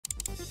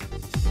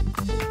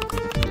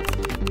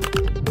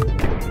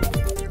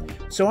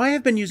So I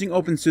have been using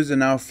OpenSuSE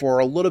now for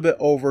a little bit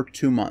over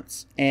 2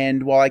 months,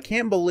 and while I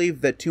can't believe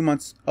that 2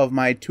 months of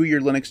my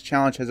 2-year Linux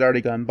challenge has already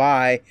gone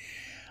by,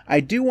 I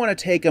do want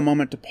to take a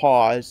moment to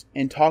pause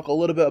and talk a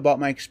little bit about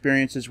my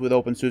experiences with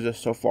OpenSuSE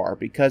so far,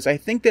 because I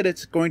think that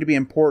it's going to be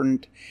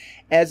important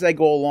as I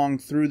go along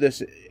through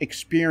this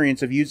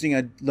experience of using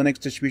a Linux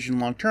distribution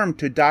long term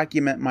to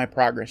document my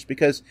progress,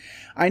 because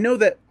I know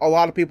that a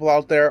lot of people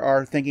out there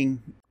are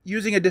thinking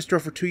using a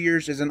distro for 2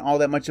 years isn't all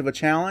that much of a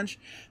challenge.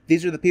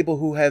 These are the people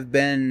who have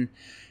been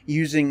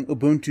using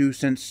Ubuntu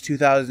since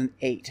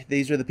 2008.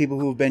 These are the people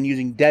who have been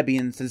using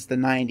Debian since the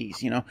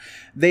 90s. You know,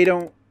 they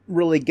don't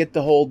really get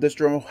the whole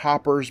distro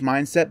hoppers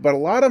mindset, but a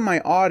lot of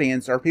my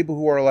audience are people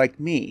who are like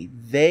me.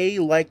 They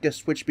like to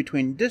switch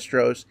between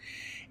distros,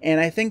 and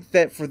I think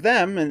that for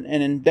them,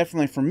 and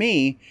definitely for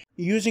me,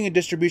 using a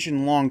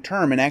distribution long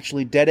term and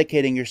actually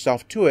dedicating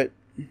yourself to it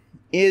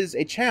is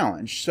a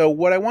challenge. So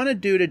what I want to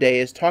do today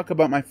is talk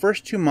about my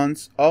first 2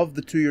 months of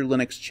the 2-year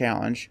Linux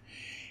challenge,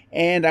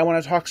 and I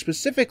want to talk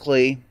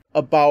specifically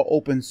about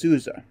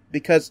OpenSuSE,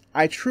 because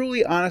I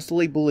truly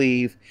honestly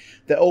believe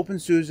that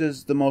OpenSuSE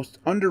is the most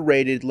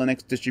underrated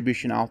Linux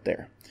distribution out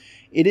there.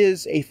 It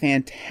is a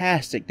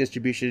fantastic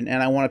distribution,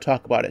 and I want to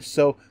talk about it.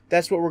 So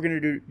that's what we're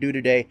going to do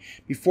today.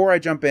 Before I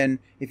jump in,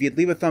 if you'd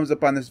leave a thumbs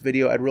up on this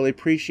video, I'd really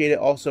appreciate it.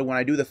 Also, when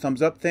I do the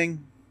thumbs up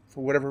thing,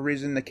 for whatever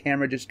reason, the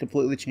camera just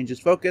completely changes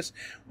focus.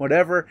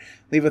 Whatever,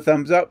 leave a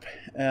thumbs up,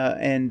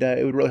 and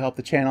it would really help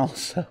the channel.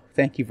 So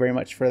thank you very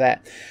much for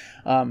that.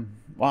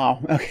 Wow,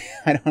 okay,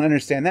 I don't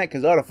understand that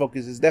because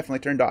autofocus is definitely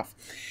turned off.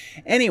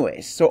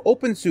 Anyways, so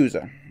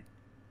OpenSuSE.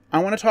 I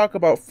want to talk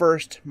about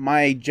first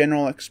my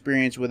general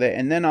experience with it,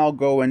 and then I'll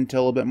go into a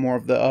little bit more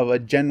of a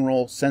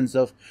general sense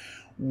of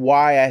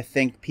why I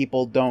think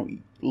people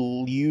don't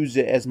use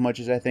it as much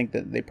as I think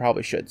that they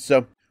probably should.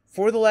 So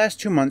for the last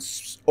 2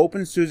 months,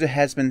 OpenSuSE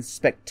has been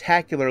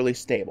spectacularly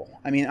stable.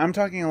 I mean, I'm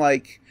talking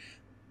like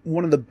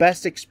one of the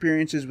best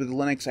experiences with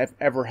Linux I've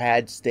ever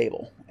had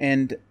stable.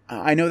 And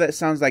I know that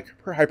sounds like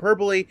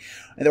hyperbole,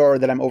 or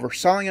that I'm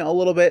overselling it a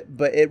little bit,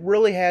 but it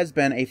really has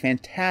been a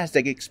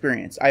fantastic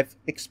experience. I've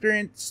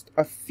experienced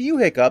a few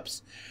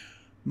hiccups,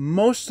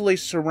 mostly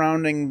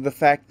surrounding the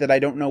fact that I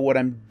don't know what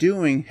I'm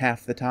doing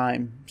half the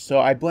time. So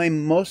I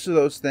blame most of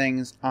those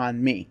things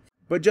on me.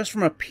 But just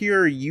from a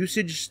pure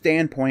usage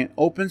standpoint,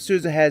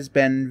 OpenSuSE has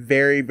been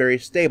very, very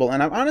stable.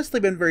 And I've honestly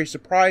been very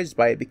surprised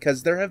by it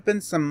because there have been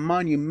some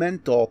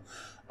monumental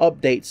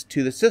updates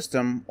to the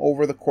system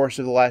over the course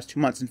of the last 2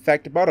 months. In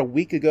fact, about a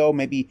week ago,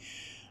 maybe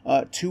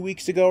 2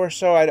 weeks ago or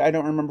so, I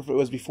don't remember if it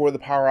was before the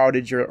power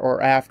outage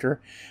or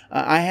after,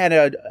 I had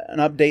an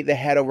update that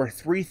had over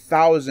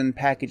 3,000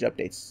 package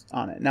updates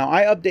on it. Now,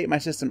 I update my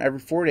system every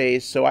 4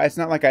 days, so it's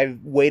not like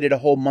I've waited a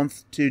whole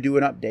month to do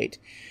an update.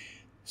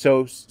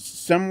 So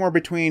somewhere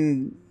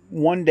between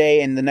 1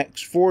 day and the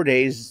next 4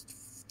 days,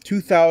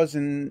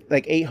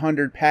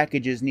 2,800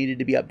 packages needed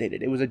to be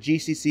updated. It was a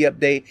GCC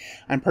update.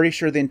 I'm pretty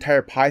sure the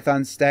entire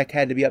Python stack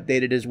had to be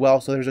updated as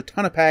well. So there's a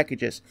ton of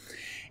packages.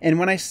 And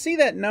when I see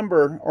that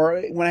number,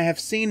 or when I have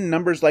seen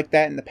numbers like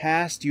that in the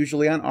past,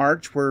 usually on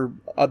Arch, where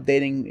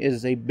updating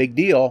is a big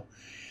deal,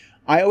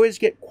 I always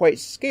get quite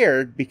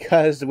scared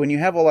because when you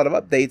have a lot of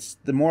updates,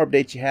 the more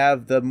updates you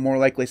have, the more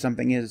likely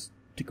something is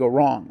to go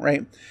wrong,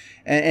 right?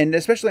 And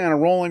especially on a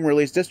rolling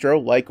release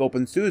distro like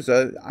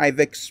OpenSuSE,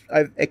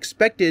 I've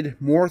expected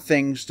more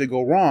things to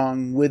go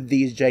wrong with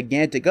these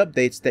gigantic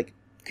updates that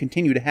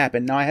continue to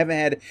happen. Now, I haven't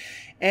had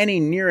any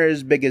near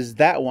as big as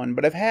that one,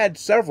 but I've had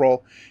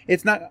several.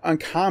 It's not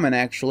uncommon,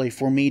 actually,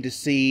 for me to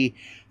see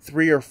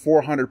 300 or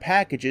 400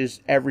 packages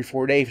every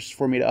 4 days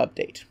for me to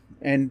update.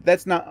 And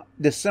that's not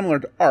dissimilar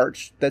to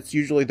Arch. That's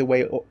usually the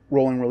way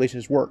rolling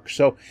releases work.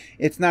 So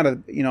it's not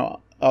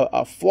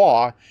a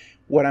flaw.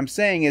 What I'm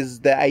saying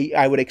is that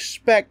I would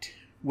expect,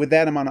 with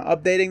that amount of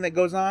updating that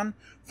goes on,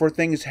 for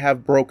things to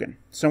have broken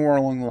somewhere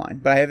along the line.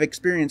 But I have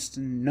experienced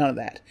none of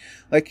that.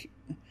 Like,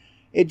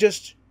 it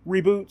just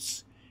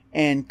reboots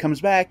and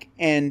comes back,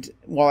 and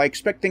while I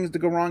expect things to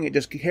go wrong, it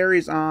just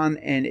carries on,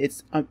 and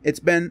it's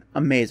been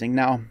amazing.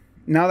 Now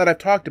that I've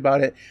talked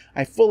about it,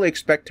 I fully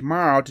expect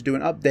tomorrow to do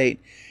an update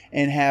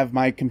and have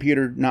my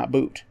computer not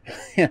boot,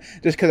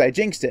 just because I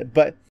jinxed it.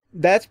 But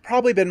that's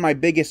probably been my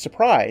biggest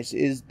surprise,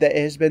 is that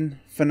it has been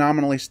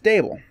phenomenally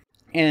stable.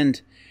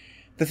 And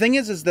the thing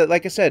is that,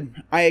 like I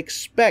said, I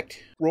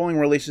expect rolling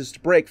releases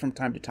to break from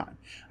time to time.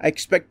 I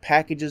expect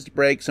packages to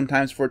break,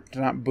 sometimes for it to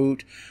not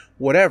boot,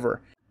 whatever.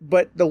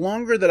 But the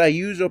longer that I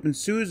use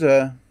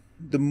OpenSuSE,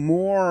 the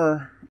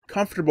more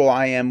comfortable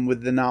I am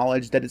with the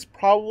knowledge that it's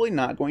probably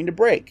not going to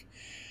break.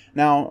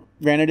 Now,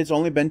 granted, it's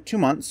only been 2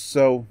 months,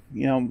 so,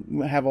 we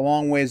have a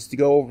long ways to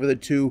go over the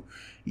 2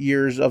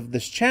 years of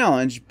this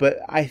challenge, but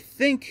I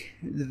think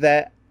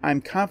that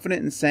I'm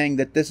confident in saying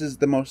that this is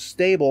the most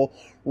stable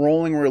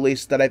rolling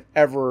release that I've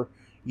ever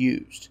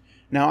used.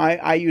 Now,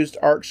 I used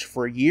Arch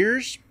for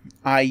years.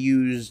 I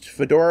used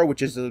Fedora,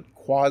 which is a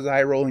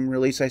quasi-rolling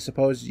release, I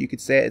suppose you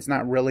could say. It's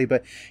not really,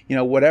 but,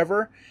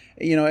 whatever.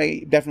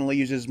 It definitely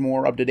uses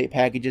more up-to-date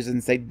packages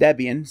than, say,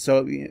 Debian,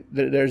 so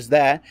there's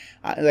that.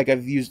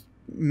 I've used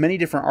many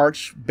different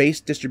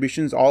Arch-based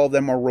distributions. All of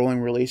them are rolling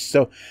release.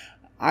 So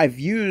I've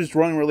used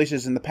rolling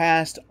releases in the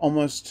past.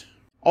 Almost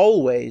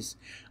always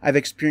I've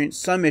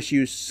experienced some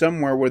issues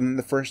somewhere within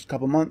the first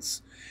couple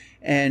months.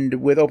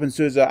 And with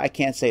OpenSuSE, I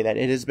can't say that.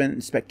 It has been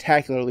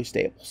spectacularly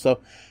stable. So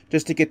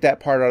just to get that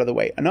part out of the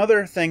way.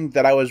 Another thing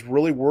that I was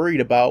really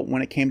worried about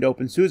when it came to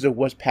OpenSuSE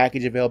was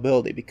package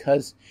availability,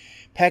 because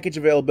package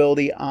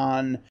availability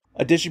on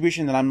a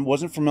distribution that I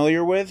wasn't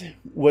familiar with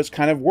was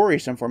kind of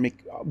worrisome for me.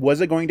 Was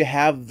it going to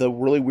have the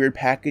really weird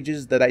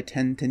packages that I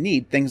tend to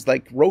need? Things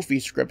like Rofi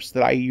scripts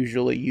that I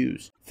usually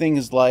use.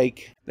 Things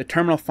like the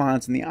terminal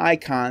fonts and the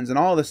icons and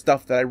all the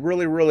stuff that I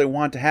really, really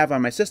want to have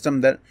on my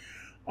system that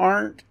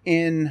aren't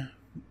in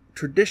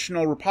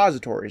traditional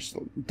repositories.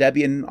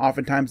 Debian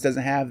oftentimes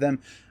doesn't have them.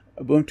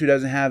 Ubuntu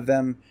doesn't have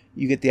them.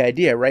 You get the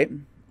idea, right?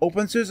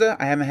 OpenSuSE,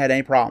 I haven't had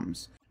any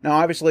problems. Now,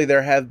 obviously,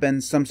 there have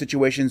been some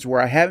situations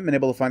where I haven't been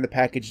able to find the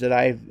package that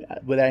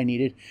I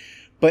needed.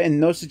 But in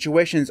those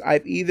situations,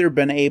 I've either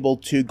been able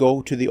to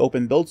go to the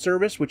Open Build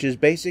service, which is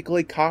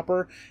basically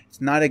Copper.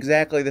 It's not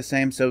exactly the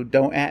same, so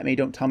don't at me.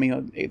 Don't tell me,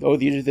 oh,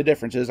 these are the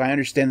differences. I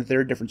understand that there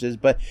are differences.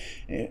 But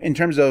in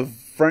terms of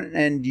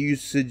front-end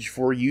usage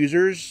for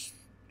users,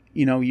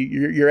 you know,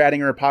 you're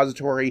adding a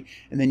repository,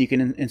 and then you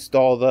can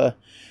install the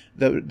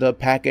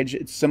package.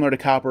 It's similar to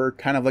Copper,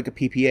 kind of like a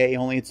PPA,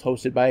 only it's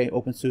hosted by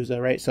OpenSuSE,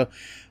 right? So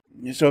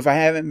if I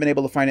haven't been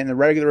able to find it in the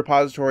regular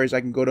repositories, I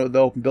can go to the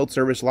Open Build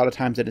service. A lot of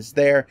times that it's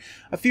there.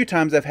 A few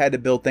times I've had to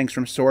build things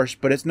from source,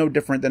 but it's no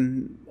different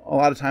than a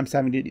lot of times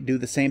having to do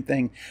the same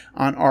thing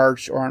on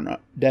Arch or on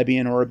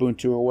Debian or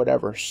Ubuntu or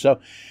whatever. So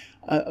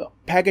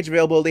package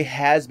availability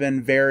has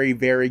been very,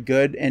 very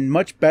good and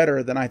much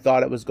better than I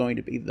thought it was going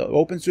to be. The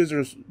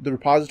OpenSuSE, the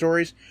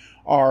repositories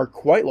are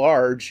quite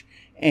large,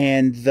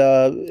 and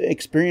the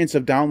experience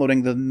of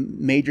downloading the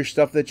major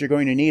stuff that you're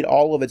going to need,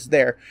 all of it's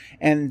there.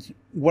 And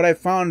what I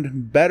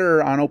found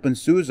better on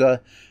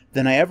OpenSuSE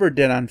than I ever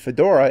did on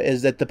Fedora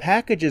is that the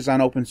packages on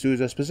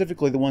OpenSuSE,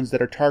 specifically the ones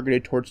that are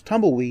targeted towards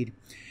Tumbleweed,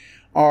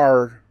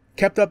 are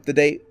kept up to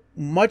date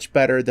much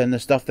better than the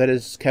stuff that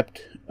is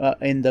kept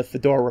in the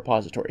Fedora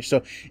repository.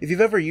 So if you've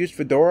ever used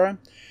Fedora,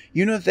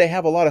 you know that they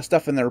have a lot of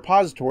stuff in their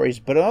repositories,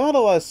 but a lot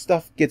of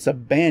stuff gets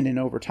abandoned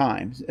over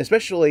time,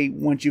 especially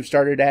once you've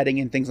started adding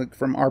in things like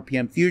from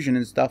RPM Fusion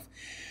and stuff.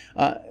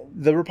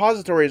 The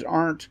repositories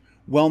aren't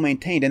well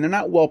maintained, and they're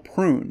not well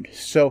pruned.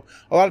 So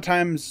a lot of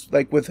times,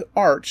 like with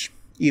Arch,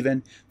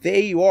 even,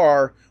 the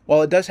AUR,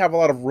 while it does have a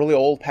lot of really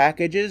old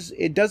packages,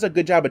 it does a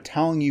good job of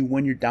telling you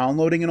when you're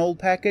downloading an old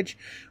package.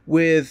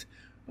 With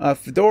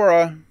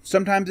Fedora,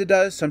 sometimes it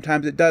does,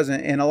 sometimes it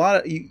doesn't, and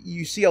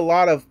you see a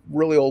lot of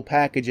really old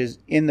packages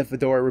in the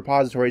Fedora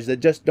repositories that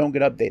just don't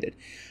get updated.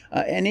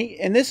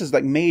 And this is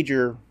like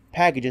major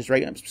packages,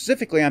 right?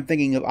 Specifically, I'm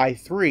thinking of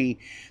i3.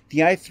 The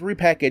i3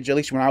 package, at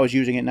least when I was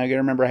using it, and I gotta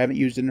remember I haven't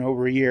used it in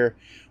over a year,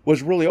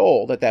 was really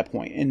old at that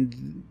point.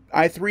 And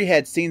i3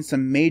 had seen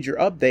some major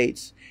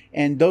updates,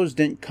 and those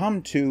didn't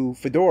come to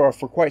Fedora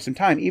for quite some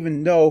time,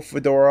 even though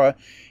Fedora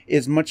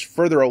is much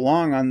further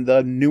along on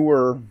the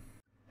newer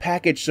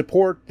package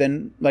support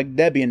than like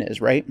Debian is,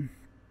 right?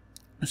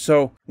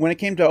 So when it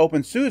came to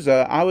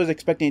OpenSuSE, I was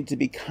expecting it to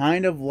be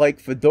kind of like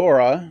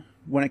Fedora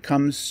when it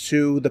comes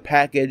to the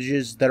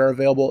packages that are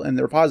available in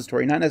the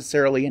repository, not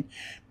necessarily in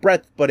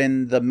breadth, but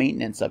in the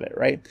maintenance of it,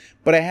 right?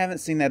 But I haven't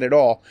seen that at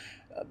all.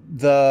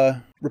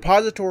 The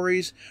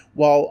repositories,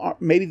 while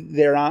maybe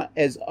they're not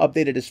as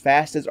updated as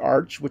fast as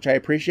Arch, which I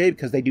appreciate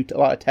because they do a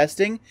lot of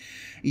testing,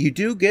 you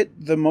do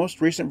get the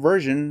most recent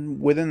version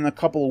within a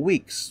couple of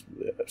weeks,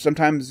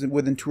 sometimes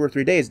within 2 or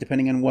 3 days,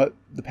 depending on what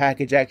the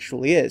package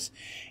actually is.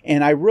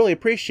 And I really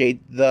appreciate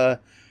the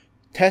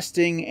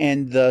testing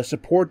and the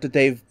support that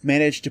they've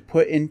managed to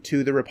put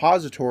into the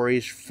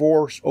repositories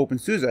for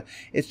OpenSuSE.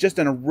 It's just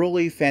done a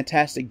really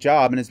fantastic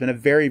job, and it's been a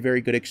very, very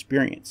good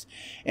experience.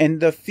 And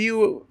the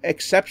few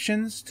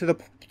exceptions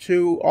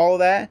to all of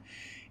that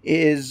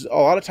is a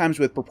lot of times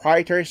with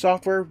proprietary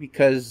software,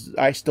 because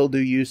I still do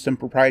use some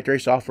proprietary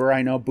software.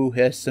 I know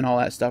Boohiss and all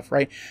that stuff,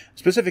 right?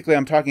 Specifically,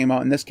 I'm talking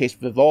about, in this case,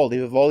 Vivaldi.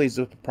 Vivaldi is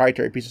a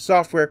proprietary piece of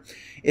software.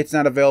 It's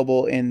not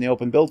available in the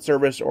Open Build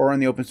service or in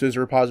the OpenSuSE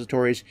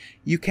repositories.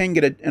 You can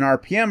get an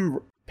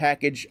RPM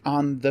package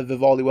on the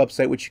Vivaldi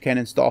website, which you can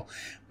install.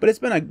 But it's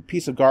been a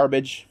piece of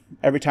garbage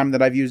every time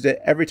that I've used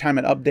it. Every time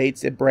it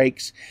updates, it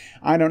breaks.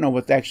 I don't know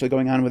what's actually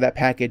going on with that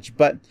package,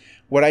 but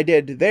what I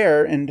did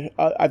there, and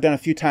I've done a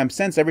few times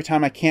since, every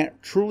time I can't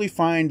truly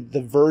find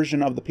the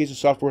version of the piece of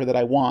software that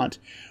I want,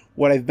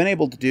 what I've been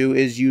able to do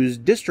is use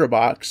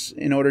DistroBox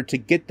in order to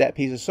get that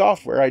piece of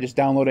software. I just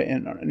download it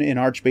in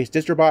Arch-based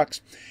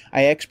DistroBox.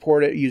 I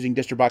export it using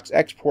DistroBox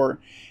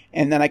export,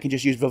 and then I can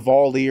just use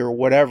Vivaldi or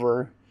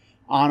whatever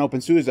on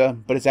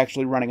OpenSuSE, but it's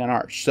actually running on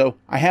Arch. So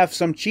I have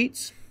some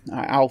cheats.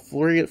 I'll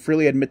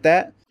freely admit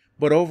that.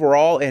 But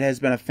overall, it has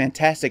been a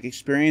fantastic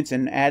experience,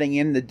 and adding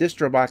in the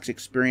DistroBox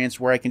experience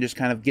where I can just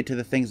kind of get to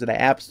the things that I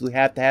absolutely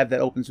have to have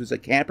that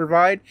OpenSuSE can't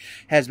provide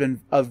has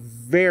been a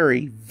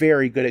very,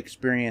 very good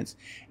experience.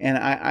 And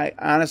I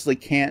honestly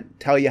can't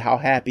tell you how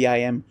happy I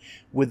am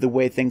with the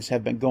way things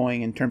have been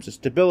going in terms of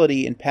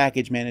stability and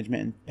package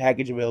management and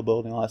package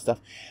availability and all that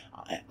stuff.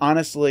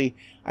 Honestly,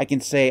 I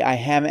can say I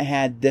haven't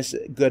had this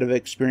good of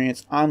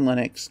experience on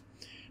Linux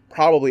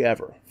probably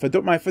ever.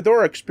 My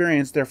Fedora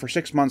experience there for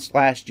 6 months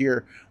last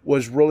year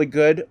was really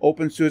good.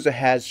 OpenSuSE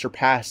has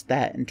surpassed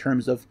that in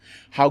terms of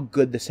how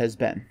good this has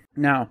been.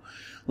 Now,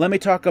 let me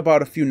talk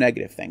about a few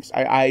negative things.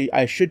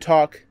 I should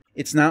talk.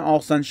 It's not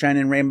all sunshine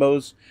and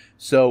rainbows,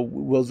 so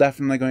we're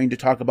definitely going to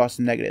talk about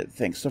some negative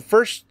things. So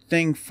first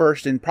thing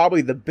first, and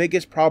probably the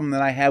biggest problem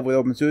that I have with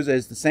OpenSuSE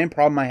is the same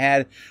problem I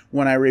had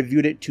when I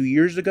reviewed it 2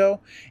 years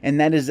ago,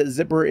 and that is that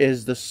Zypper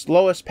is the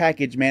slowest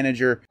package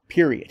manager,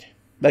 period.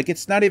 Like,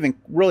 it's not even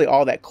really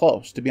all that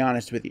close, to be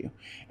honest with you.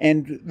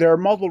 And there are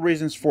multiple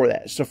reasons for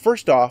that. So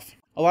first off,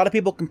 a lot of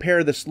people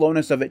compare the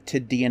slowness of it to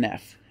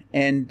DNF.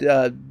 And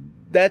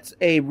that's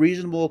a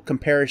reasonable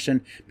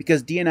comparison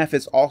because DNF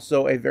is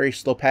also a very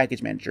slow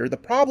package manager. The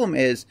problem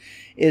is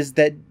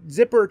that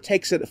Zypper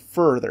takes it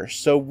further.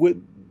 So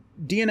with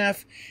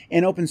DNF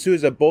and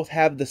OpenSuSE both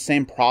have the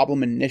same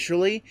problem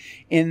initially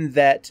in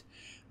that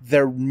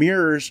their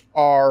mirrors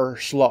are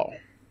slow.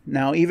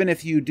 Now, even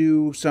if you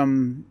do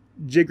some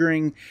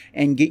jiggering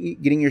and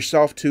getting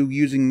yourself to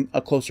using a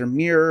closer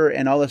mirror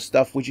and all this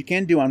stuff, which you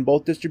can do on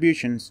both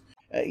distributions,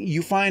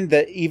 you find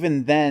that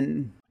even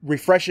then,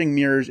 refreshing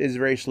mirrors is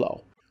very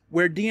slow.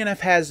 Where DNF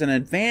has an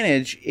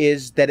advantage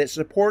is that it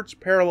supports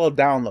parallel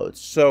downloads.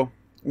 So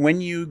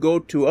when you go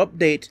to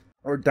update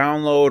or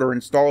download or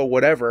install or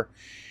whatever,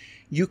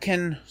 you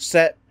can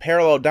set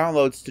parallel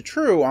downloads to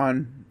true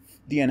on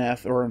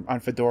DNF or on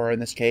Fedora in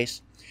this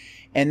case.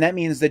 And that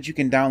means that you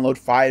can download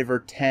 5 or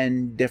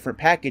 10 different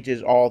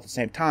packages all at the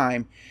same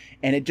time,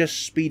 and it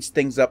just speeds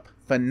things up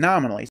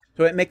phenomenally.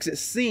 So it makes it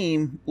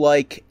seem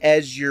like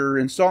as you're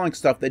installing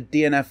stuff that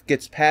DNF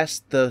gets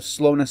past the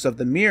slowness of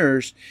the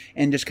mirrors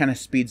and just kind of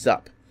speeds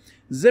up.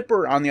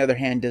 Zypper, on the other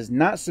hand, does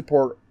not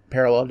support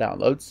parallel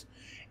downloads,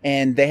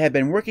 and they have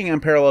been working on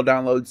parallel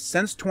downloads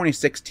since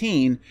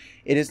 2016.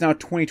 It is now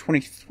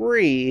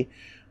 2023.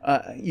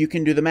 You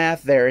can do the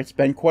math there. It's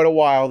been quite a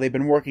while. They've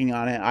been working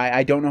on it.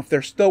 I don't know if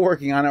they're still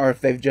working on it or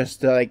if they've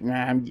just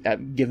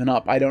I'm giving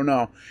up. I don't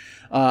know.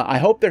 I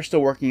hope they're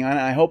still working on it.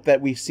 I hope that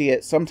we see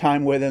it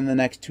sometime within the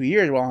next 2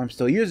 years while I'm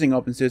still using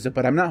OpenSuSE,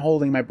 but I'm not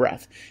holding my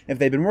breath. If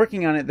they've been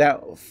working on it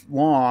that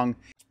long,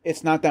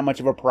 it's not that much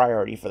of a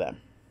priority for them,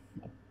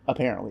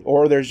 apparently.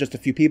 Or there's just a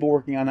few people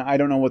working on it. I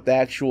don't know what the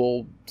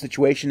actual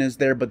situation is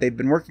there, but they've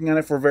been working on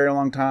it for a very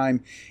long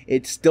time.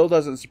 It still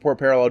doesn't support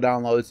parallel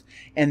downloads,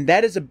 and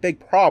that is a big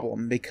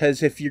problem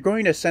because if you're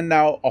going to send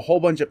out a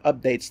whole bunch of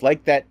updates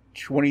like that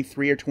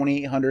 23 or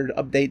 2800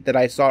 update that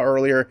I saw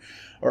earlier,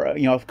 or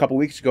a couple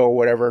weeks ago or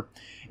whatever,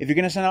 if you're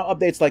going to send out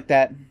updates like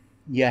that,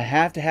 you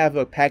have to have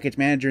a package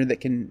manager that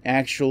can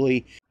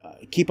actually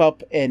keep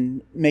up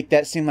and make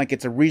that seem like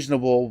it's a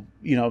reasonable,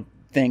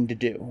 thing to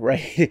do,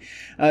 right?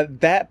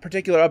 That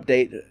particular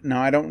update,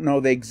 now I don't know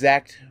the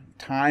exact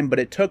time, but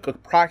it took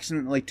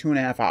approximately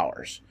 2.5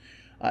 hours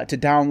to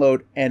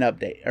download and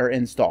update or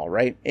install,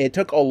 right? It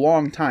took a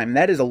long time.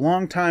 That is a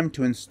long time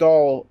to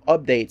install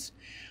updates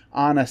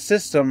on a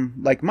system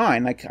like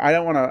mine.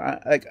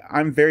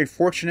 I'm very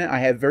fortunate. I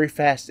have very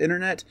fast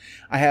internet.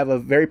 I have a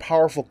very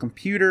powerful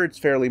computer. It's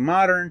fairly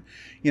modern.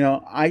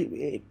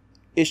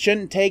 It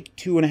shouldn't take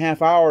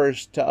 2.5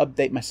 hours to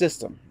update my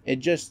system. It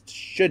just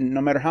shouldn't,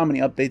 no matter how many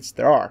updates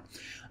there are.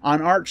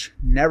 On Arch,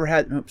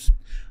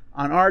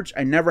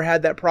 I never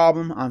had that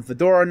problem. On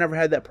Fedora, I never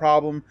had that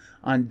problem.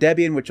 On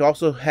Debian, which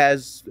also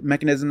has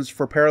mechanisms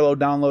for parallel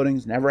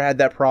downloadings, never had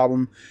that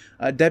problem.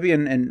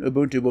 Debian and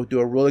Ubuntu both do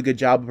a really good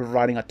job of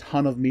providing a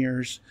ton of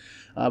mirrors,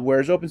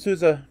 whereas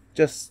OpenSuSE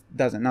just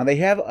doesn't. Now, they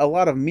have a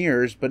lot of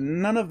mirrors, but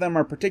none of them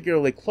are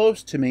particularly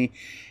close to me.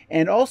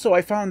 And also,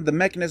 I found the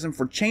mechanism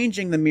for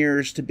changing the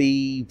mirrors to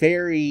be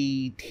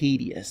very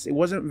tedious. It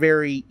wasn't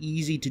very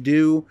easy to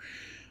do.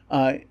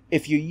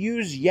 If you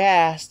use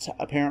Yast,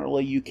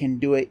 apparently you can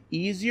do it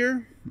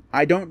easier.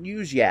 I don't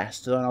use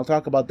Yast, and I'll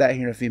talk about that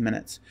here in a few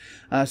minutes.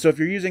 So if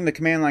you're using the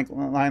command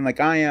line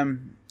like I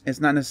am,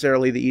 it's not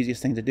necessarily the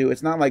easiest thing to do.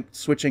 It's not like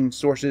switching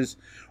sources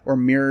or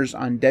mirrors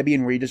on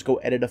Debian where you just go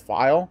edit a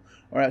file.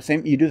 Or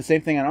you do the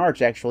same thing on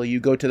Arch, actually.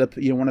 You go to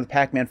the one of the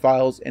Pacman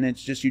files, and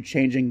it's just you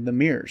changing the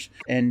mirrors.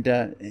 And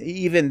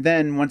even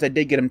then, once I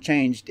did get them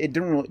changed, it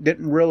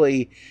didn't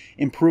really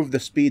improve the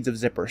speeds of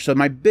Zypper. So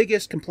my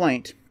biggest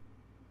complaint,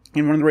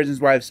 and one of the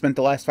reasons why I've spent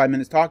the last 5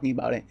 minutes talking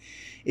about it,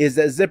 is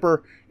that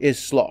Zypper is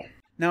slow.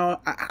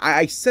 Now,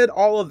 I said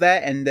all of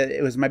that, and that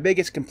it was my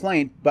biggest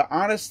complaint, but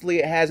honestly,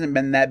 it hasn't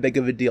been that big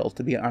of a deal,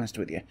 to be honest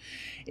with you.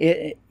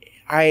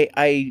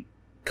 I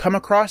come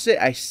across it.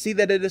 I see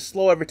that it is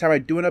slow every time I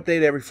do an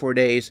update every 4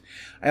 days.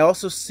 I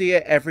also see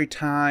it every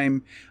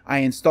time I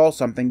install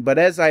something. But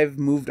as I've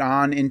moved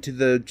on into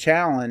the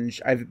challenge,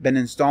 I've been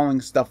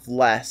installing stuff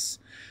less.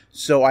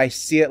 so I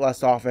see it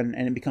less often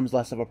and it becomes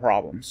less of a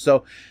problem.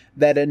 So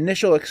that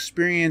initial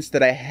experience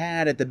that I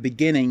had at the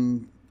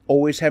beginning,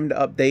 always having to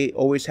update,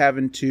 always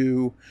having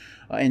to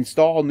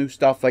install new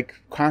stuff like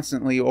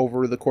constantly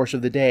over the course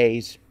of the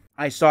days,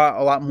 I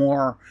saw a lot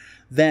more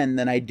then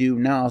than I do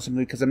now,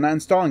 simply because I'm not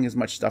installing as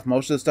much stuff.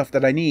 Most of the stuff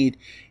that I need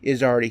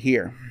is already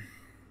here.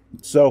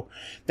 So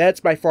that's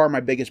by far my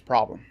biggest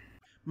problem.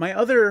 My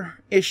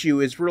other issue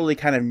is really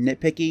kind of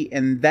nitpicky,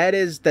 and that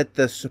is that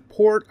the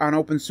support on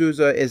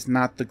OpenSuSE is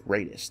not the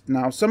greatest.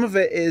 Now, some of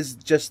it is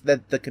just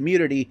that the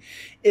community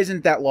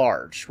isn't that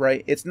large,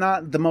 right? It's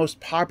not the most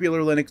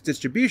popular Linux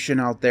distribution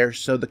out there,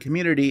 so the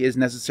community is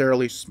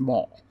necessarily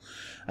small.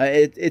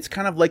 It's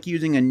kind of like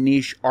using a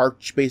niche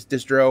Arch-based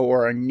distro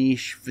or a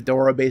niche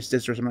Fedora-based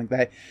distro or something like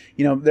that.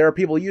 You know, there are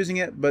people using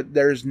it, but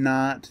there's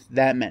not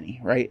that many,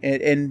 right?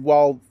 And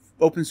while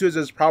OpenSuSE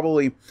is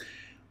probably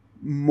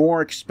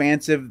more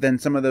expansive than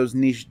some of those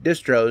niche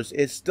distros,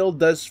 it still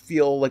does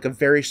feel like a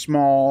very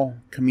small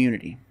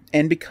community.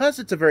 And because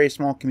it's a very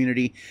small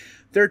community,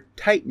 they're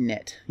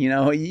tight-knit. You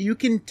know, you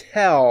can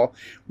tell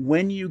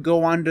when you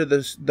go onto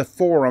the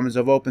forums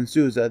of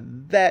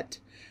OpenSuSE that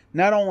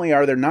not only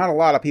are there not a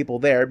lot of people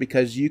there,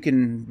 because you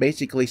can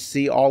basically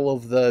see all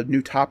of the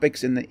new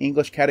topics in the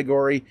English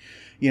category,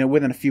 you know,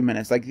 within a few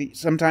minutes. Like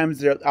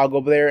sometimes I'll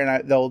go there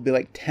and there'll be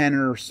like 10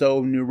 or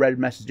so new read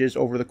messages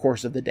over the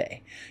course of the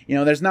day. You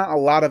know, there's not a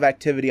lot of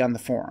activity on the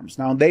forums.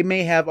 Now, they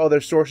may have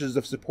other sources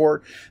of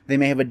support. They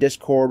may have a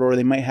Discord, or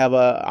they might have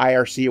a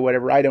IRC or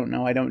whatever. I don't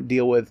know. I don't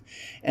deal with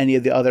any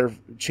of the other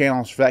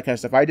channels for that kind of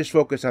stuff. I just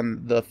focus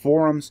on the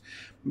forums.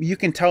 You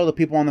can tell the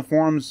people on the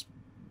forums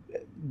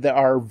that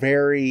are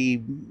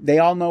they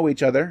all know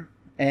each other.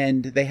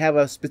 And they have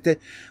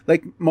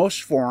like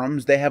most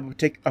forums, they have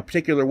a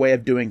particular way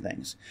of doing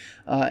things.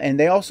 And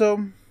they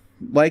also,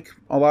 like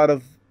a lot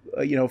of,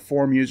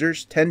 forum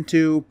users, tend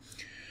to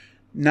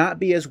not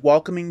be as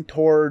welcoming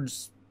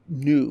towards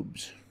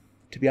noobs,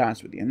 to be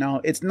honest with you. Now,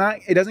 it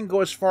doesn't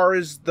go as far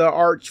as the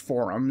Arch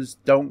forums,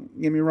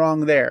 don't get me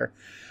wrong there.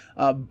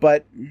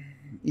 But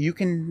you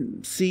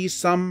can see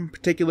some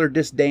particular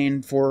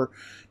disdain for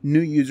new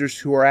users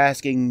who are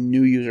asking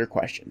new user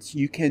questions.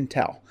 You can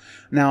tell.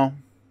 Now,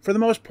 for the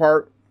most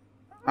part,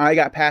 I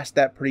got past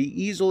that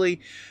pretty easily.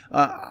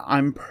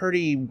 I'm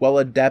pretty well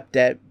adept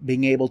at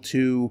being able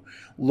to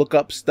look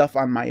up stuff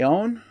on my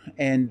own,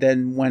 and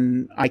then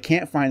when I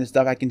can't find the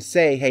stuff, I can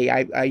say, "Hey,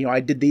 I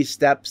did these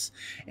steps,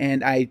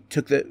 and I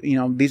took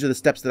these are the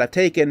steps that I've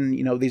taken.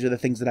 These are the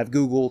things that I've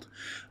Googled.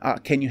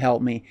 Can you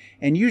help me?"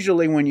 And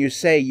usually, when you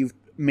say you've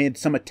made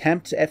some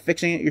attempt at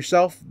fixing it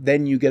yourself,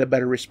 then you get a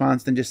better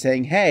response than just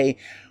saying, "Hey,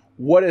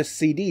 what does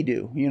CD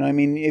do?"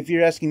 If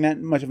you're asking that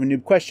much of a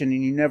noob question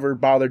and you never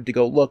bothered to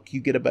go look, you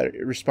get a better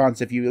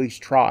response if you at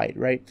least tried,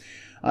 right?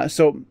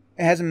 So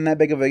it hasn't been that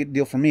big of a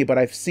deal for me, but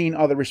I've seen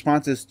other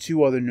responses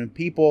to other new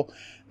people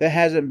that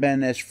hasn't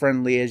been as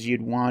friendly as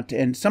you'd want.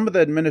 And some of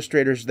the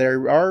administrators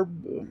there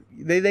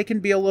they can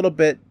be a little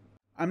bit,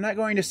 I'm not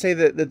going to say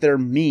that they're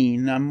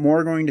mean. I'm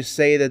more going to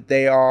say that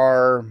they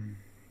are,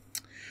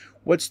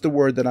 what's the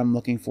word that I'm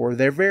looking for?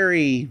 They're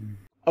very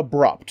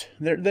abrupt.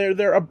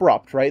 They're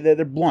abrupt, right?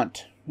 They're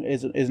blunt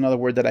is another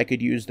word that I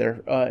could use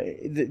there.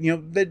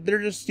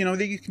 They're just,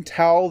 you can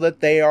tell that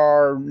they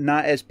are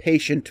not as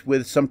patient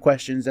with some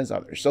questions as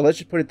others. So let's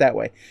just put it that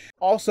way.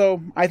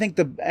 Also, I think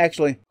the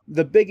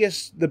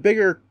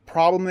bigger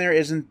problem there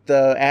isn't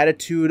the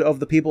attitude of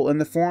the people in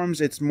the forums.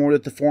 It's more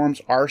that the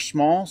forums are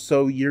small,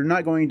 so you're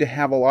not going to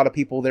have a lot of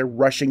people there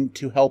rushing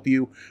to help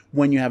you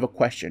when you have a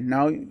question.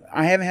 Now,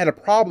 I haven't had a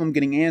problem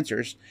getting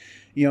answers.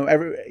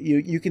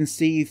 You can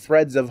see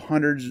threads of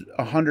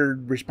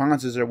 100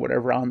 responses or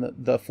whatever on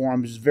the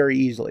forums very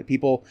easily.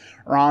 People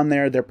are on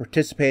there, they're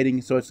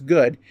participating, so it's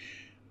good.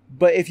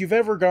 But if you've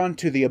ever gone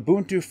to the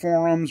Ubuntu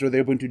forums, or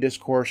the Ubuntu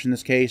discourse in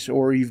this case,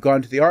 or you've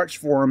gone to the Arch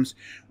forums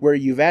where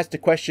you've asked a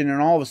question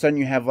and all of a sudden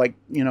you have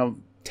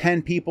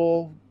 10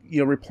 people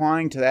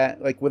replying to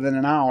that within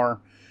an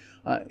hour,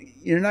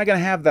 you're not going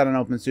to have that on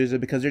OpenSuSE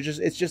because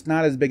it's just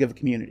not as big of a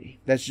community.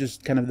 That's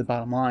just kind of the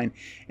bottom line.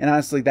 And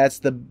honestly, that's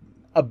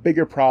a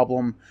bigger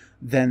problem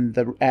than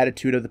the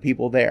attitude of the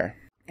people there.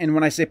 And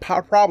when I say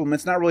problem,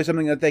 it's not really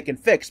something that they can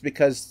fix,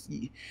 because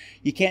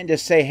you can't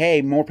just say,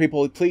 "Hey, more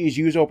people, please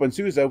use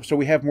OpenSuSE so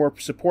we have more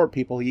support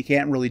people." You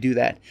can't really do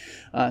that.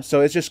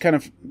 So it's just kind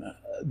of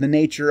the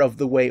nature of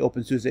the way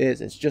OpenSuSE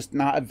is. It's just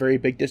not a very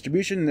big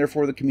distribution, and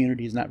therefore the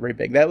community is not very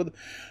big.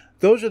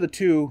 Those are the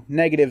two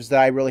negatives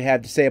that I really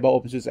have to say about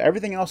OpenSuSE.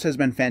 Everything else has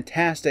been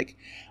fantastic.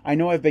 I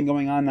know I've been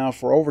going on now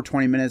for over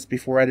 20 minutes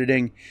before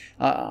editing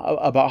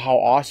about how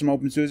awesome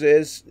OpenSuSE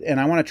is, and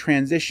I want to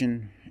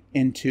transition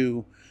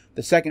into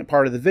the second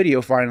part of the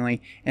video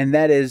finally, and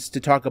that is to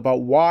talk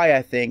about why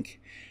I think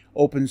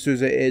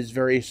OpenSuSE is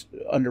very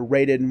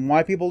underrated and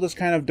why people just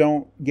kind of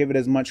don't give it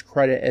as much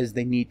credit as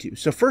they need to.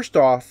 So first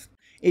off,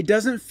 it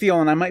doesn't feel,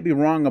 and I might be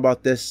wrong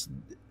about this,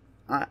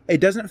 it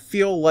doesn't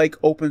feel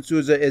like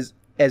OpenSuSE is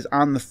as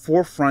on the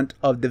forefront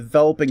of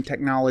developing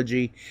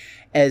technology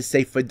as,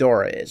 say,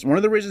 Fedora is. One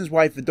of the reasons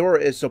why Fedora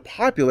is so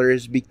popular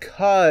is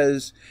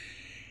because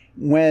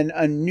when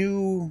a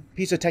new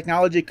piece of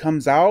technology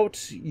comes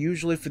out,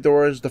 usually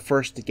Fedora is the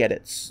first to get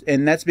it.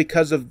 And that's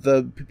because of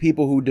the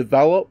people who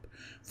develop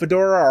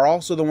Fedora are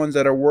also the ones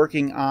that are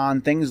working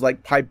on things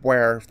like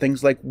Pipewire,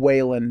 things like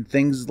Wayland,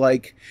 things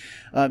like,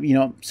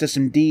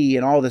 Systemd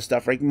and all this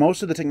stuff, right?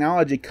 Most of the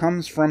technology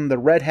comes from the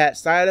Red Hat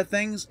side of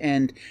things,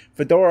 and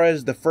Fedora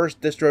is the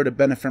first distro to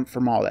benefit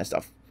from all that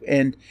stuff.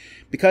 And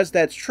because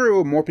that's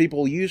true, more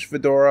people use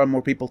Fedora,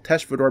 more people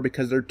test Fedora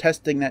because they're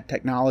testing that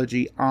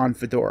technology on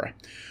Fedora.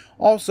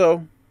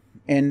 Also,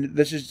 and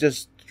this is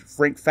just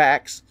frank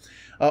facts,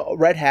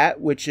 Red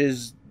Hat, which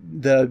is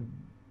the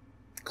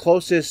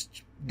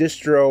closest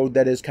distro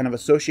that is kind of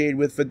associated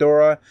with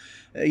Fedora,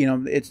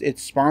 it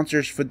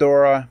sponsors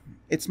Fedora.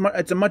 It's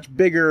a much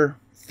bigger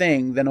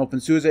thing than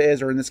OpenSuSE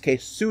is, or in this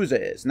case, SUSE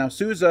is. Now,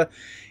 SUSE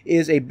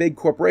is a big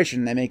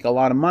corporation. They make a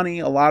lot of money.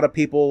 A lot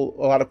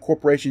of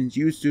corporations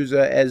use SUSE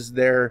as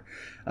their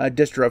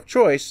distro of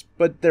choice,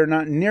 but they're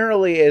not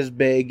nearly as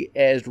big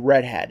as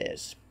Red Hat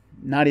is.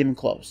 Not even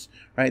close,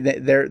 right?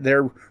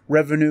 Their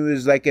revenue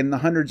is like in the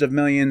hundreds of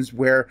millions,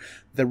 where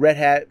the Red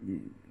Hat,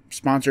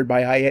 sponsored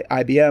by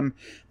IBM,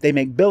 they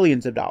make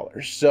billions of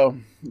dollars. So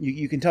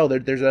you can tell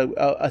that there's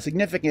a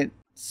significant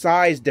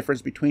size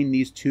difference between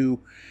these two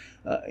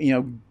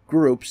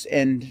groups.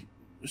 And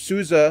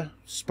SUSE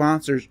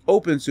sponsors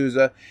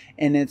OpenSuSE,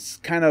 and it's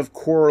kind of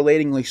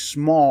correlatingly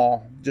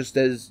small, just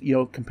as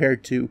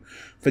compared to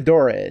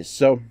Fedora is.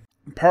 So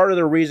part of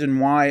the reason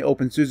why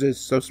OpenSuSE is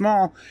so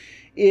small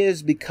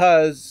is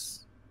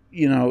because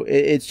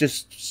it's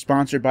just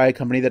sponsored by a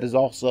company that is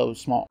also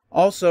small.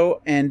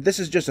 Also, and this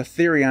is just a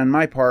theory on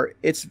my part,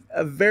 it's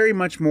very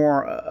much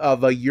more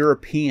of a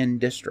European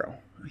distro.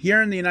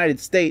 Here in the United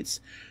States,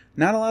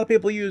 not a lot of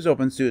people use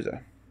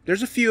OpenSuSE.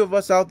 There's a few of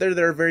us out there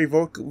that are very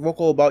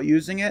vocal about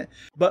using it,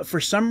 but for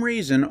some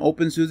reason,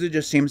 OpenSuSE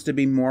just seems to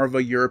be more of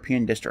a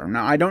European distro.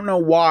 Now, I don't know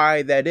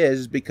why that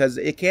is, because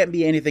it can't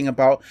be anything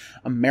about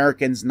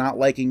Americans not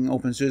liking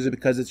OpenSuSE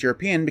because it's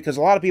European, because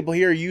a lot of people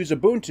here use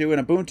Ubuntu,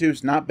 and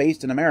Ubuntu's not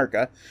based in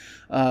America.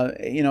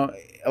 A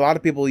lot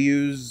of people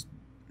use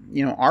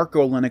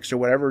Arco Linux or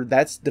whatever.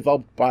 That's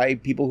developed by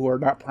people who are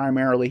not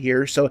primarily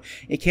here, so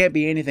it can't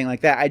be anything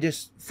like that. I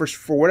just,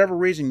 for whatever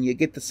reason, you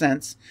get the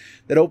sense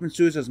that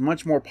OpenSuSE is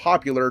much more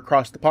popular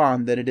across the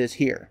pond than it is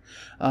here.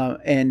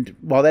 And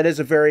while that is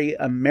a very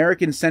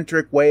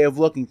American-centric way of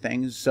looking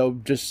things, so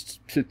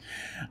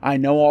I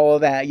know all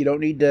of that. You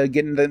don't need to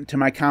get into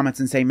my comments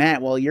and say,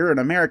 Matt, well, you're an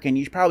American.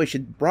 You probably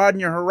should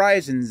broaden your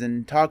horizons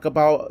and talk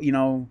about,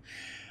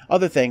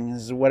 other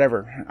things,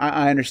 whatever.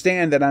 I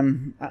understand that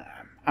I'm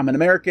an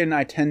American.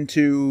 I tend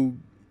to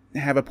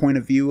have a point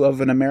of view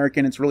of an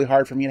American. It's really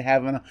hard for me to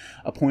have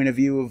a point of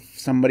view of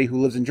somebody who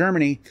lives in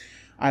Germany.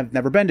 I've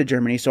never been to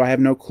Germany, so I have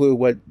no clue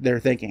what they're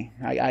thinking.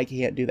 I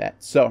can't do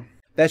that. So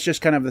that's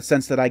just kind of the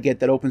sense that I get,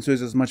 that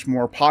OpenSuSE is much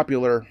more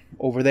popular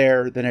over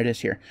there than it is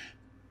here.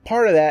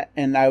 Part of that,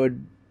 and I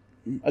would,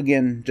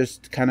 again,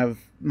 just kind of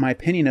my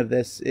opinion of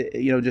this,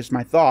 just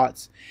my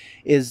thoughts,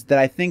 is that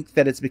I think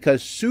that it's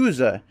because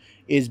SUSE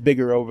is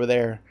bigger over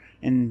there,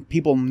 and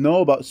people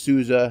know about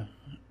SUSE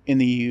in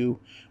the EU,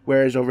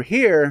 whereas over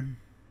here,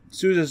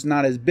 SUSE is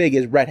not as big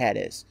as Red Hat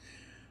is.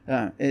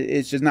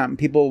 It's just not.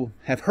 People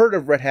have heard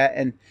of Red Hat,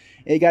 and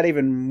it got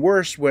even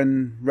worse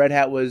when Red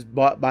Hat was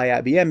bought by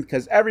IBM,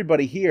 because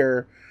everybody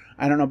here,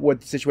 I don't know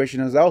what the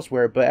situation is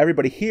elsewhere, but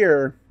everybody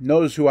here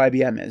knows who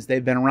IBM is.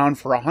 They've been around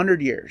for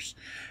 100 years.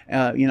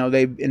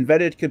 They've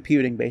invented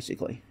computing,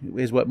 basically,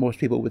 is what most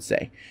people would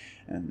say.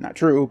 Not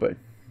true, but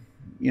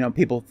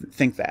people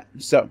think that.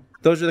 So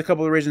those are the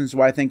couple of reasons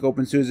why I think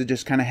OpenSuSE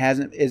just kind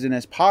of isn't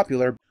as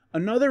popular.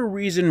 Another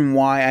reason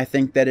why I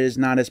think that it is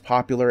not as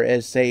popular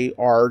as, say,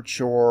 Arch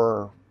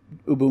or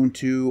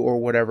Ubuntu or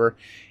whatever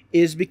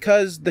is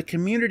because the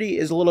community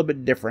is a little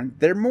bit different.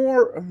 They're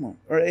more,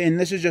 and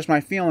this is just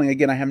my feeling,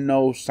 again, I have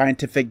no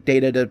scientific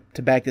data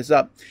to back this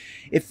up.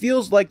 It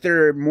feels like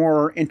they're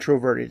more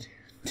introverted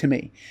to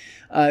me.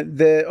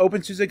 The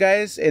OpenSuSE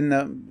guys,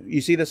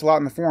 you see this a lot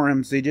in the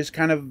forums, they just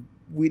kind of,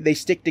 they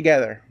stick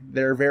together.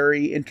 They're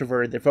very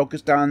introverted. They're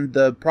focused on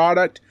the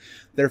product.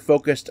 They're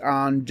focused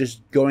on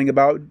just going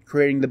about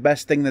creating the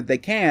best thing that they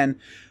can.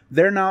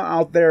 They're not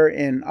out there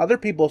in other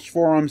people's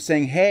forums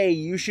saying, hey,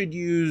 you should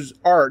use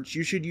Arch,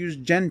 you should use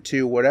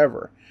Gentoo,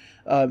 whatever.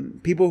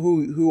 People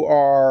who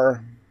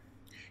are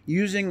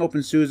using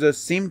OpenSuSE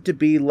seem to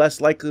be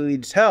less likely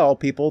to tell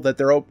people that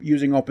they're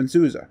using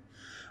OpenSuSE.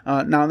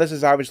 Now, this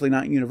is obviously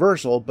not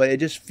universal, but it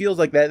just feels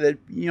like that,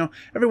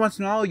 every once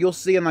in a while you'll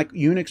see in like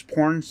Unix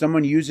porn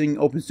someone using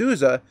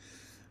OpenSuSE,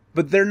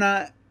 but they're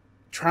not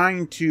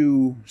trying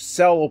to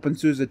sell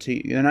OpenSuSE to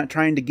you. They're not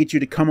trying to get you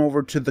to come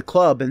over to the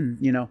club and,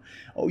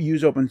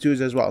 use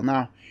OpenSuSE as well.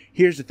 Now,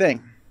 here's the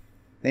thing.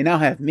 They now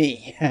have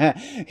me.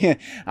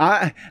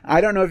 I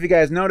don't know if you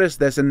guys noticed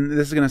this, and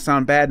this is going to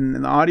sound bad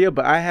in the audio,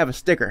 but I have a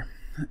sticker,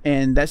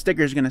 and that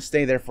sticker is going to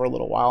stay there for a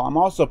little while. I'm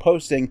also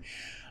posting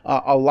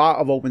a lot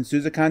of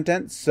OpenSuSE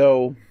content,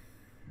 so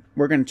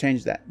we're going to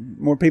change that.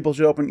 More people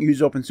should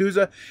use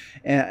OpenSuSE,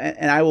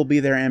 and I will be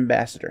their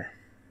ambassador.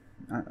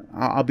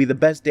 I'll be the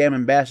best damn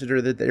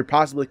ambassador that there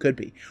possibly could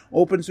be.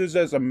 OpenSuSE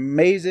is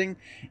amazing,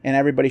 and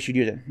everybody should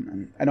use it.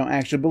 I don't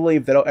actually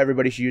believe that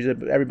everybody should use it,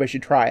 but everybody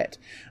should try it.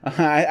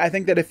 I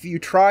think that if you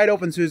tried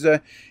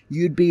OpenSuSE,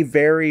 you'd be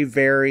very,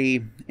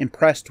 very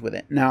impressed with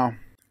it. Now,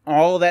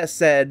 all that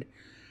said,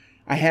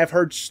 I have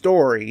heard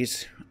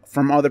stories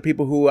from other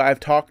people who I've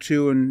talked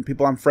to and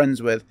people I'm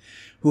friends with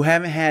who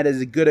haven't had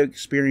as good an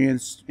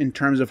experience in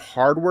terms of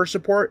hardware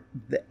support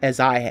as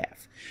I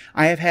have.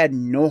 I have had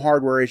no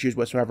hardware issues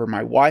whatsoever. My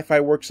Wi-Fi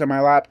works on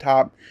my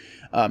laptop.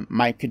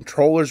 My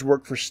controllers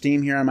work for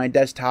Steam here on my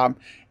desktop.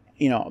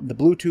 You know, the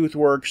Bluetooth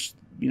works.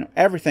 You know,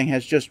 everything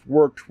has just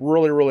worked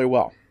really, really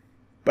well.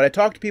 But I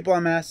talked to people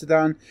on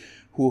Mastodon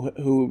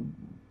who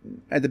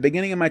at the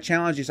beginning of my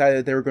challenge decided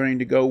that they were going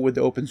to go with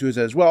the OpenSuSE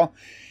as well,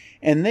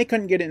 and they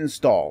couldn't get it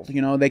installed.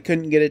 You know, they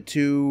couldn't get it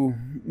to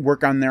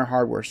work on their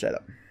hardware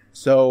setup.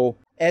 So,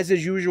 as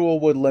is usual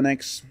with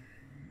Linux,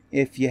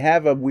 if you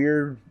have a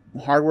weird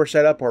hardware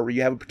setup or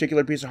you have a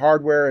particular piece of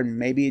hardware and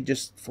maybe it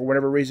just, for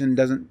whatever reason,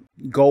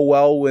 doesn't go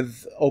well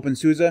with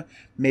OpenSuSE,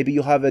 maybe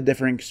you'll have a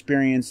different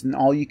experience, and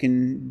all you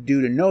can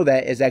do to know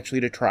that is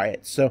actually to try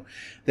it. So,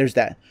 there's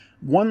that.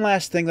 One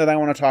last thing that I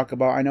want to talk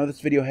about. I know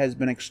this video has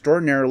been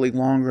extraordinarily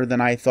longer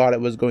than I thought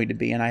it was going to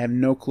be, and I have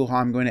no clue how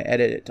I'm going to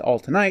edit it all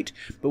tonight,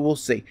 but we'll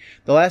see.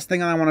 The last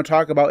thing I want to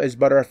talk about is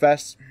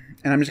BTRFS.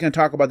 And I'm just going to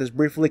talk about this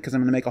briefly because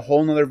I'm going to make a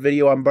whole nother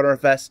video on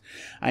BTRFS.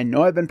 I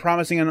know I've been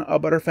promising a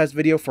BTRFS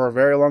video for a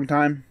very long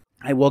time.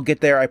 I will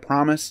get there, I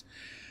promise.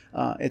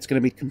 It's going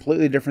to be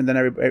completely different than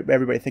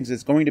everybody thinks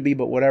it's going to be,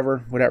 but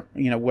whatever. But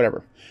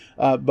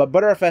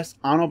BTRFS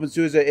on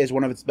OpenSuSE is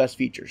one of its best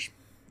features.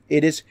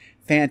 It is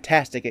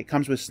fantastic. It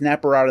comes with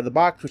Snapper out of the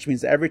box, which means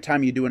that every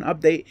time you do an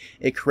update,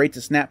 it creates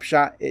a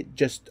snapshot. It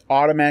just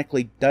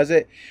automatically does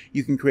it.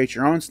 You can create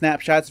your own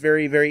snapshots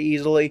very, very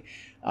easily.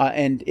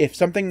 And if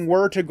something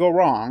were to go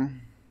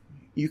wrong,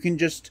 you can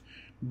just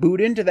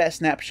boot into that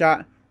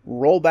snapshot,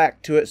 roll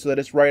back to it so that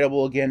it's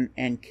writable again,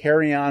 and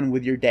carry on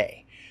with your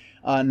day.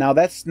 Now,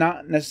 that's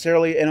not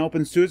necessarily an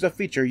OpenSuSE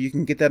feature. You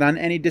can get that on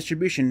any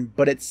distribution,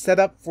 but it's set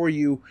up for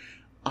you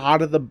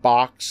out of the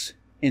box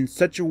in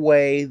such a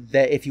way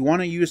that if you want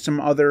to use some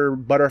other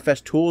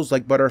BTRFS tools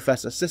like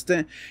BTRFS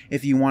Assistant,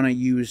 if you want to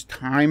use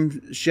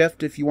Time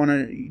Shift, if you want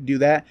to do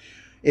that,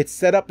 it's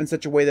set up in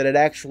such a way that it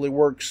actually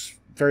works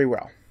very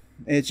well.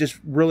 It's just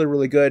really,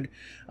 really good.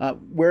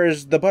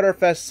 Whereas the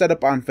BTRFS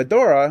setup on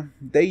Fedora,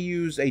 they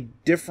use a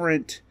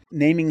different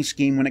naming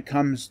scheme when it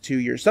comes to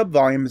your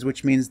subvolumes,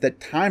 which means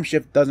that time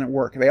shift doesn't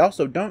work. They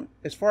also don't,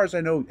 as far as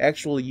I know,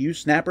 actually use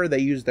Snapper. They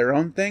use their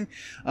own thing.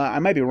 I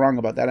might be wrong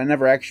about that. I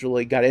never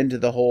actually got into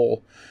the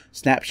whole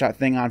snapshot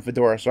thing on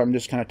Fedora, so I'm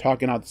just kind of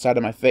talking out the side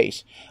of my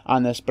face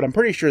on this, but I'm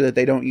pretty sure that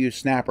they don't use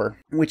Snapper,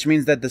 which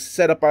means that the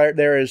setup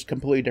there is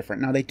completely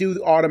different. Now, they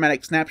do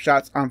automatic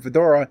snapshots on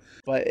Fedora,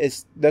 but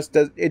it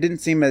didn't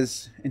seem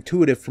as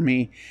intuitive for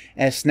me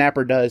as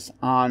Snapper does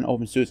on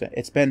OpenSuSE.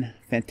 It's been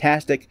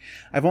fantastic.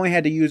 I've only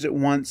had to use it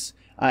once,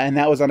 and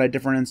that was on a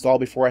different install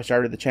before I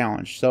started the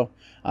challenge. So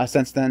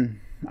since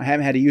then, I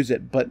haven't had to use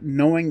it, but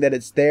knowing that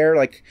it's there,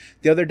 like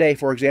the other day,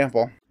 for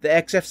example, the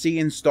XFC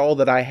install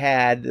that I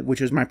had,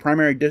 which was my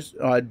primary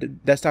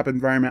desktop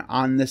environment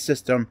on this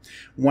system,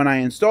 when I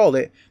installed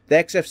it, the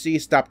XFC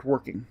stopped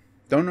working.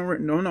 Don't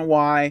know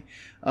why.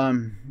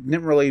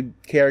 Didn't really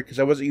care because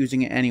I wasn't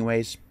using it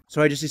anyways.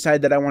 So I just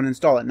decided that I want to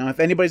install it. Now, if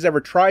anybody's ever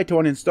tried to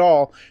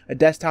uninstall a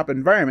desktop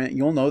environment,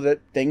 you'll know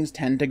that things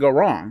tend to go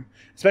wrong,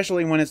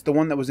 especially when it's the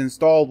one that was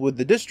installed with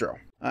the distro.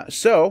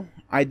 So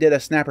I did a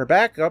Snapper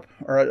backup,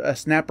 or a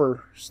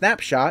Snapper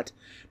snapshot,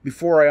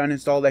 before I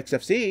uninstalled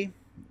XFC.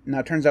 Now,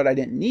 it turns out I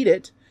didn't need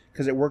it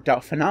because it worked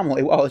out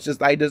phenomenally well. It's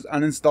just I just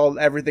uninstalled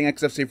everything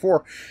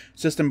XFC4.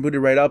 System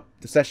booted right up.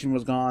 The session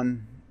was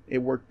gone. It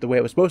worked the way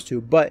it was supposed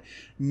to. But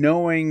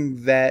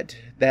knowing that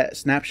that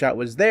snapshot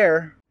was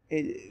there,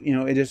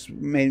 it just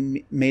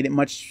made it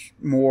much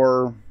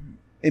more.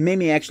 It made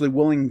me actually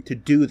willing to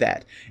do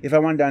that. If I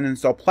wanted to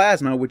uninstall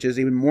Plasma, which is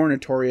even more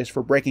notorious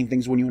for breaking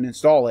things when you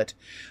uninstall it,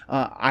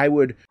 I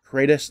would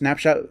create a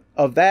snapshot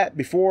of that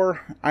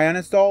before I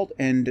uninstalled,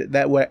 and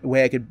that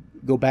way I could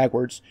go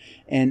backwards.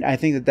 And I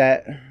think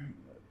that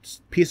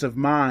peace of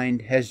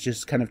mind has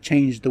just kind of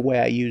changed the way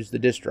I use the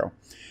distro.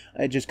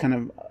 It just kind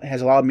of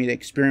has allowed me to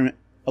experiment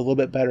a little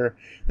bit better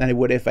than I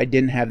would if I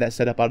didn't have that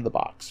set up out of the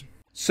box.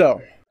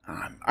 So,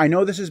 I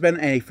know this has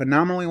been a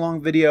phenomenally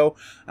long video.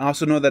 I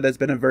also know that it's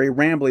been a very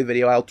rambly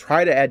video. I'll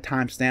try to add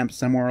timestamps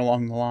somewhere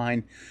along the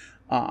line.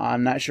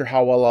 I'm not sure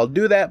how well I'll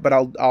do that, but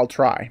I'll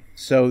try.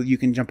 So you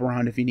can jump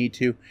around if you need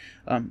to.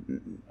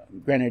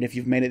 Granted, if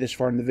you've made it this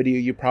far in the video,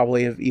 you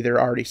probably have either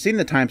already seen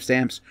the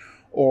timestamps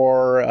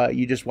or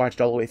you just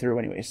watched all the way through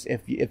anyways.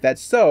 If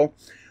that's so,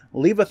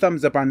 leave a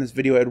thumbs up on this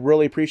video. I'd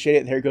really appreciate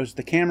it. There goes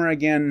the camera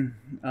again.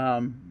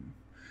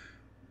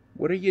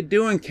 What are you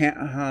doing,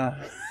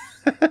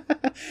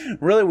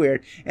 Really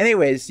weird.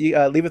 Anyways, you,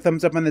 leave a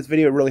thumbs up on this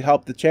video. It really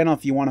helped the channel.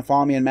 If you want to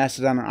follow me on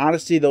Mastodon or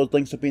Odyssey, those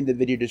links will be in the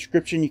video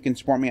description. You can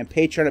support me on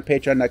Patreon at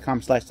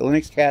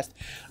patreon.com/thelinuxcast.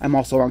 I'm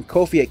also on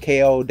Ko-fi at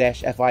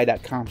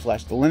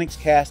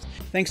ko-fi.com/thelinuxcast.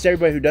 Thanks to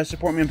everybody who does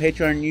support me on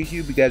Patreon and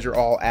YouTube. You guys are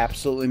all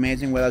absolutely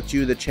amazing. Without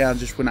you, the channel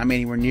just would not be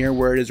anywhere near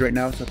where it is right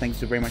now. So thanks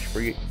so very much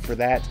for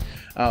that.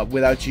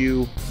 Without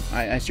you,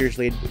 I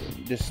seriously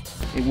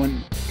it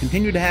wouldn't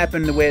continue to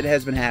happen the way it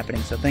has been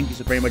happening. So thank you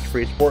so very much for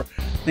your support.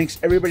 Thanks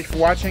everybody for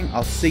watching.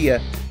 I'll see you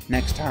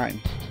next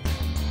time.